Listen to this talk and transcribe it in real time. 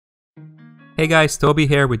Hey guys, Toby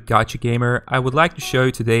here with Gacha Gamer. I would like to show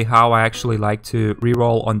you today how I actually like to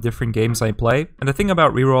reroll on different games I play. And the thing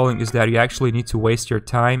about rerolling is that you actually need to waste your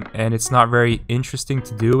time and it's not very interesting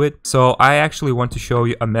to do it. So I actually want to show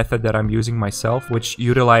you a method that I'm using myself, which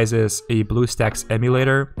utilizes a BlueStacks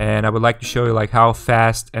emulator. And I would like to show you like how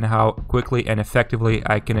fast and how quickly and effectively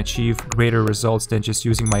I can achieve greater results than just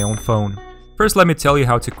using my own phone. First, let me tell you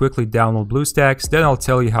how to quickly download BlueStacks, then I'll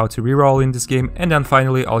tell you how to reroll in this game, and then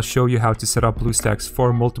finally I'll show you how to set up BlueStacks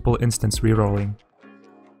for multiple instance rerolling.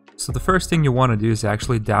 So the first thing you want to do is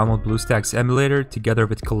actually download BlueStacks emulator together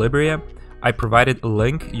with Calibria. I provided a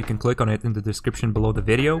link, you can click on it in the description below the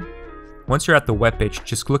video. Once you're at the webpage,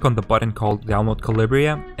 just click on the button called Download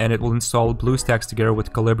Calibria, and it will install BlueStacks together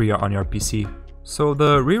with Calibria on your PC. So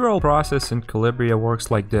the reroll process in Calibria works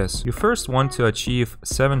like this. You first want to achieve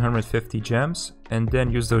 750 gems and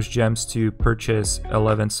then use those gems to purchase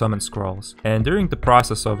 11 summon scrolls. And during the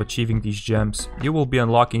process of achieving these gems, you will be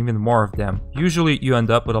unlocking even more of them. Usually you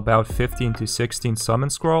end up with about 15 to 16 summon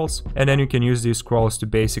scrolls, and then you can use these scrolls to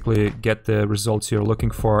basically get the results you're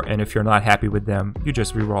looking for, and if you're not happy with them, you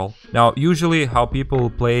just reroll. Now usually how people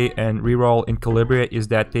play and reroll in Calibria is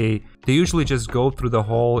that they usually just go through the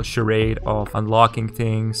whole charade of unlocking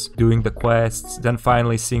things, doing the quests, then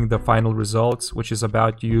finally seeing the final results, which is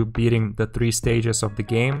about you beating the 3 stages of the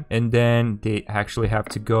game, and then they actually have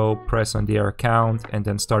to go press on their account and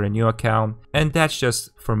then start a new account, and that's just,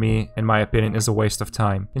 for me, in my opinion, is a waste of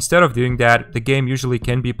time. Instead of doing that, the game usually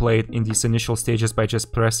can be played in these initial stages by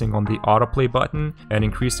just pressing on the autoplay button and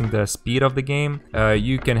increasing the speed of the game.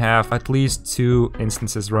 You can have at least 2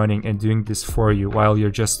 instances running and doing this for you while you're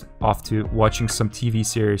just off to watching some TV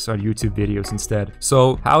series or YouTube videos instead.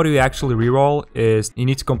 So how do you actually reroll is you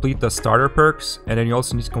need to complete the starter perks, and then you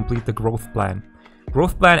also need to complete the growth plan.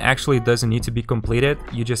 Growth plan actually doesn't need to be completed,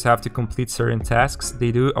 you just have to complete certain tasks. They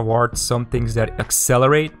do award some things that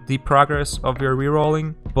accelerate the progress of your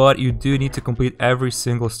rerolling, but you do need to complete every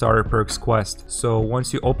single starter perks quest. So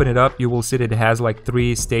once you open it up, you will see that it has like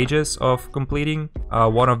 3 stages of completing.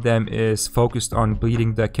 One of them is focused on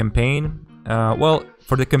beating the campaign.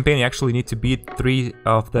 For the campaign, you actually need to beat 3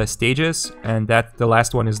 of the stages, and that the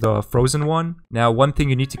last one is the frozen one. Now, one thing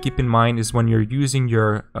you need to keep in mind is when you're using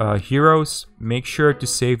your heroes, make sure to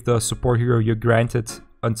save the support hero you granted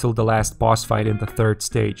until the last boss fight in the 3rd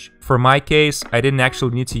stage. For my case, I didn't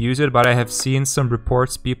actually need to use it, but I have seen some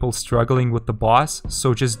reports people struggling with the boss,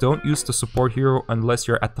 so just don't use the support hero unless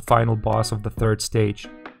you're at the final boss of the 3rd stage.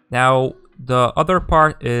 Now, the other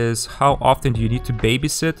part is how often do you need to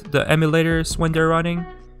babysit the emulators when they're running?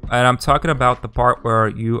 And I'm talking about the part where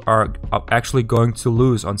you are actually going to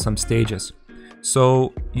lose on some stages.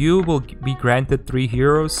 So you will be granted 3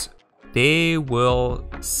 heroes. They will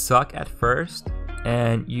suck at first,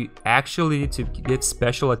 and you actually need to give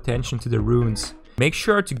special attention to the runes. Make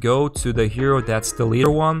sure to go to the hero that's the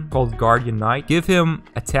leader one, called Guardian Knight. Give him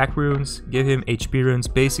attack runes, give him HP runes,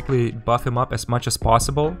 basically buff him up as much as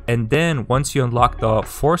possible. And then once you unlock the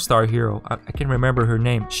 4-star hero, I can't remember her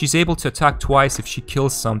name, she's able to attack twice if she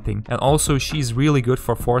kills something. And also she's really good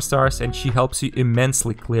for 4 stars and she helps you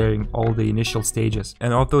immensely clearing all the initial stages.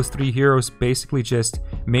 And of those 3 heroes, basically just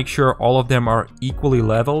make sure all of them are equally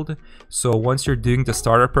leveled. So once you're doing the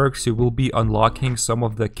starter perks, you will be unlocking some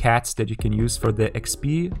of the cats that you can use for the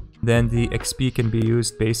XP. Then the XP can be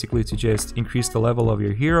used basically to just increase the level of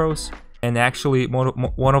your heroes. And actually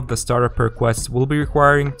one of the starter perk quests will be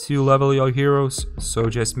requiring to level your heroes, so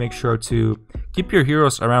just make sure to keep your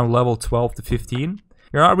heroes around level 12 to 15.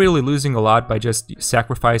 You're not really losing a lot by just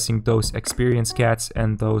sacrificing those experience cats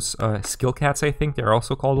and those skill cats, I think they're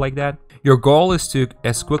also called like that. Your goal is to,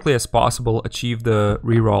 as quickly as possible, achieve the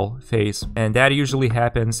reroll phase. And that usually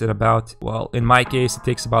happens in about, well, in my case, it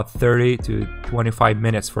takes about 30 to 25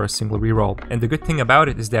 minutes for a single reroll. And the good thing about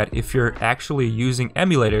it is that if you're actually using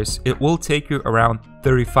emulators, it will take you around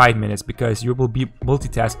 35 minutes because you will be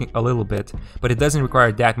multitasking a little bit, but it doesn't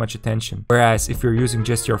require that much attention. Whereas if you're using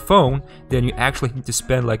just your phone, then you actually need to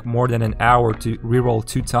spend like more than an hour to reroll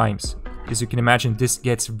 2 times. As you can imagine, this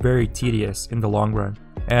gets very tedious in the long run.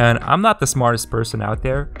 And I'm not the smartest person out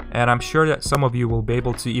there, and I'm sure that some of you will be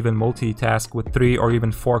able to even multitask with 3 or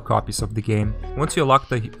even 4 copies of the game. Once you unlock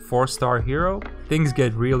the 4-star hero, things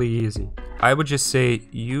get really easy. I would just say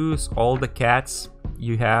use all the cats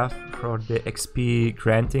you have for the XP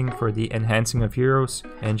granting for the enhancing of heroes,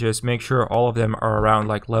 and just make sure all of them are around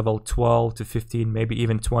like level 12 to 15, maybe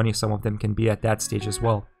even 20. Some of them can be at that stage as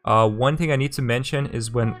well. One thing I need to mention is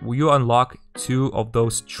when you unlock 2 of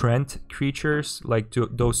those Trent creatures, like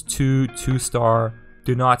those 2 2-star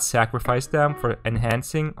do not sacrifice them for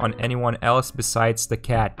enhancing on anyone else besides the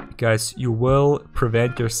cat, because you will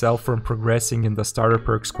prevent yourself from progressing in the starter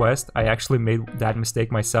perks quest. I actually made that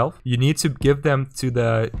mistake myself. You need to give them to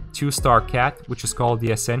the 2-star cat, which is called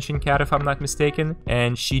the Ascension cat if I'm not mistaken,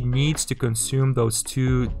 and she needs to consume those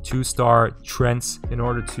 2-star trends in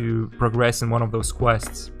order to progress in one of those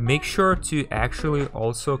quests. Make sure to actually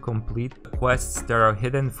also complete quests that are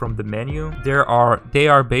hidden from the menu. They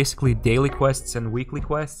are basically daily quests and weekly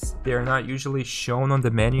quests. They are not usually shown on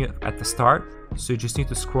the menu at the start, so you just need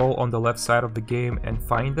to scroll on the left side of the game and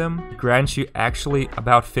find them. It grants you actually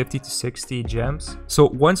about 50 to 60 gems. So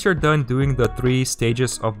once you're done doing the 3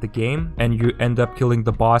 stages of the game and you end up killing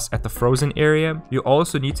the boss at the frozen area, you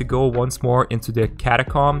also need to go once more into the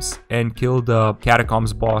catacombs and kill the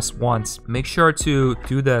catacombs boss once. Make sure to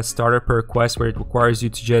do the starter perk quest where it requires you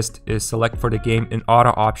to just select for the game in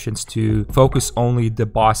auto options to focus only the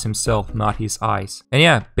boss himself, not his eyes. And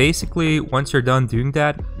yeah, basically once you're done doing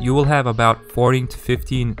that, you will have about 14 to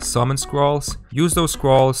 15 summon scrolls. Use those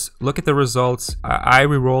scrolls, look at the results. I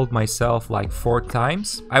rerolled myself like 4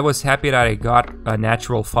 times. I was happy that I got a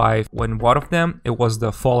natural 5 when one of them, it was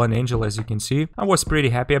the Fallen Angel, as you can see. I was pretty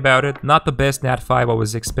happy about it. Not the best nat 5 I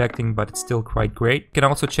was expecting, but it's still quite great. You can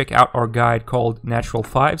also check out our guide called Natural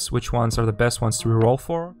 5s, which ones are the best ones to reroll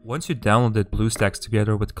for. Once you downloaded BlueStacks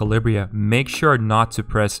together with Calibria, make sure not to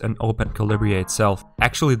press and open Calibria itself.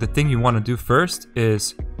 Actually, the thing you want to do first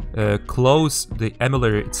is close the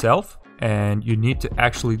emulator itself, and you need to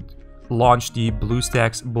actually launch the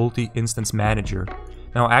BlueStacks multi-instance manager.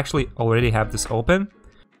 Now I actually already have this open.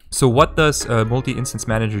 So what does multi-instance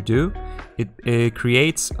manager do? It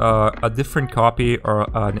creates a different copy or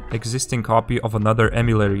an existing copy of another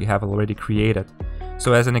emulator you have already created.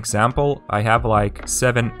 So as an example, I have like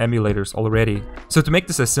 7 emulators already. So to make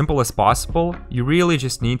this as simple as possible, you really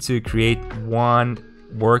just need to create one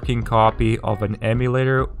working copy of an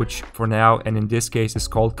emulator, which for now and in this case is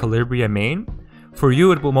called Calibria main. For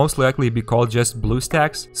you, it will most likely be called just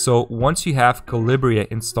BlueStacks. So once you have Calibria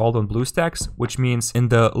installed on BlueStacks, which means in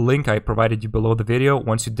the link I provided you below the video,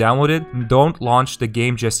 once you download it, don't launch the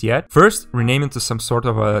game just yet. First, rename it to some sort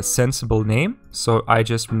of a sensible name. So I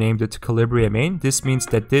just renamed it to Calibria main. This means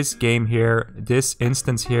that this game here, this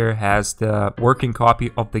instance here has the working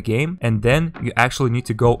copy of the game. And then you actually need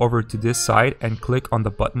to go over to this side and click on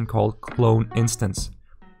the button called Clone Instance.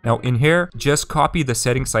 Now in here, just copy the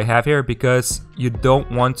settings I have here because you don't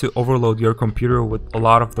want to overload your computer with a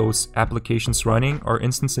lot of those applications running or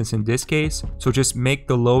instances in this case. So just make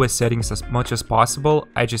the lowest settings as much as possible.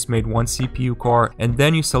 I just made 1 CPU core, and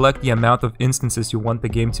then you select the amount of instances you want the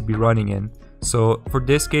game to be running in. So for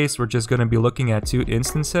this case, we're just going to be looking at 2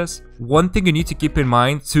 instances. One thing you need to keep in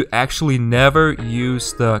mind to actually never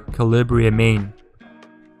use the Calibria main.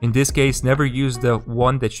 In this case, never use the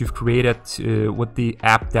one that you've created with the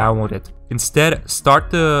app downloaded. Instead, start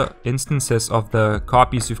the instances of the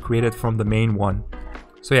copies you've created from the main one.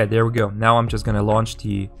 So yeah, there we go. Now I'm just gonna launch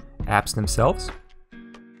the apps themselves.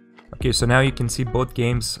 Okay, so now you can see both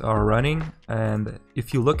games are running, and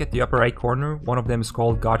if you look at the upper right corner, one of them is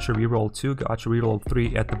called Gacha Reroll 2, Gacha Reroll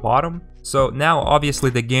 3 at the bottom. So now obviously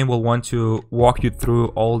the game will want to walk you through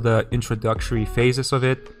all the introductory phases of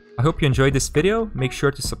it. I hope you enjoyed this video. Make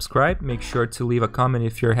sure to subscribe, make sure to leave a comment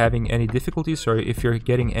if you're having any difficulties or if you're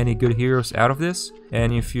getting any good heroes out of this.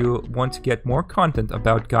 And if you want to get more content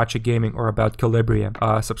about gacha gaming or about Calibria,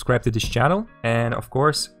 subscribe to this channel. And of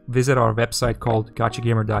course, visit our website called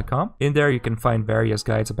gachagamer.com. In there you can find various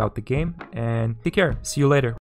guides about the game. And take care. See you later.